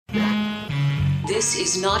This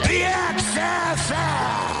is not the XFL!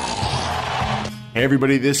 Hey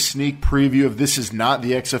everybody, this sneak preview of This Is Not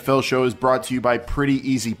the XFL Show is brought to you by Pretty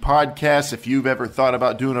Easy Podcasts. If you've ever thought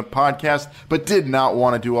about doing a podcast but did not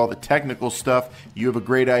want to do all the technical stuff, you have a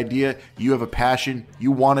great idea, you have a passion,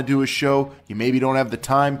 you want to do a show, you maybe don't have the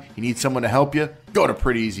time, you need someone to help you, go to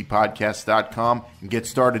prettyeasypodcast.com and get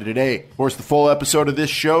started today. Of course, the full episode of this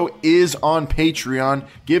show is on Patreon.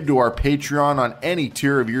 Give to our Patreon on any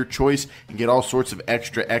tier of your choice and get all sorts of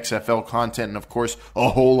extra XFL content and, of course, a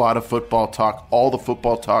whole lot of football talk, all the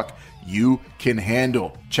football talk you can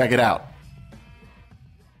handle. Check it out.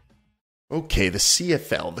 Okay, the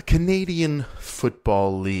CFL, the Canadian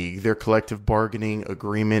Football League, their collective bargaining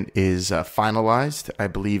agreement is finalized, I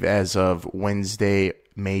believe, as of Wednesday,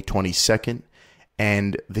 May 22nd.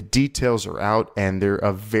 And the details are out, and they're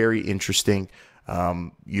very interesting.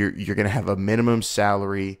 You're going to have a minimum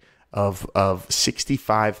salary of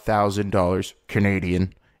 $65,000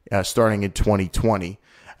 Canadian starting in 2020.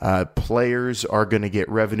 Players are going to get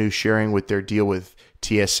revenue sharing with their deal with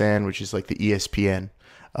TSN, which is like the ESPN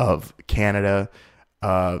of Canada.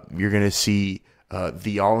 You're going to see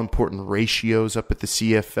the all-important ratios up at the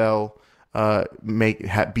CFL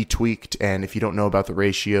be tweaked. And if you don't know about the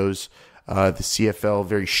ratios, the CFL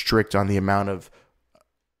very strict on the amount of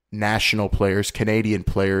national players, Canadian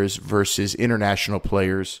players versus international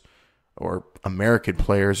players or American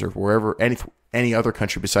players or wherever, any other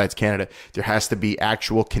country besides Canada. There has to be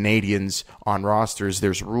actual Canadians on rosters.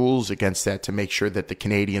 There's rules against that to make sure that the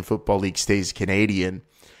Canadian Football League stays Canadian.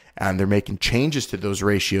 And they're making changes to those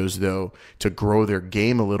ratios, though, to grow their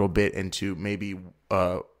game a little bit and to maybe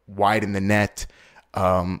widen the net.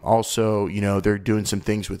 Also, they're doing some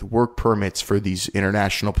things with work permits for these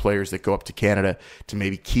international players that go up to Canada to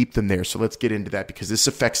maybe keep them there. So let's get into that because this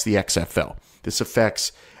affects the XFL. This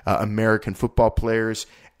affects American football players,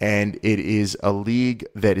 and it is a league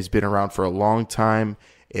that has been around for a long time.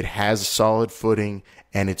 It has a solid footing,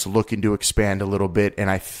 and it's looking to expand a little bit. And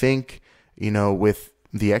I think, with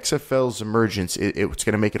the XFL's emergence, it's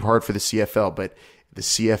going to make it hard for the CFL, but the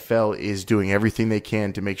CFL is doing everything they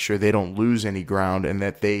can to make sure they don't lose any ground and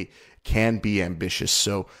that they can be ambitious.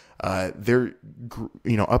 So they're,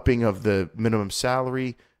 upping of the minimum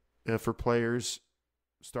salary for players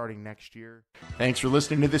starting next year. Thanks for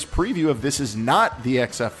listening to this preview of This Is Not the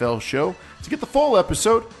XFL Show. To get the full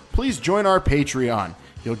episode, please join our Patreon.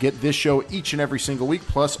 You'll get this show each and every single week,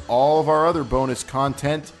 plus all of our other bonus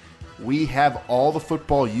content. We have all the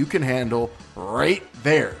football you can handle right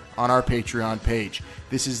there on our Patreon page.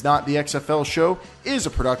 This Is Not the XFL Show is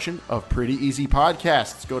a production of Pretty Easy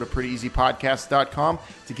Podcasts. Go to prettyeasypodcast.com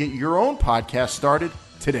to get your own podcast started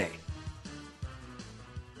today.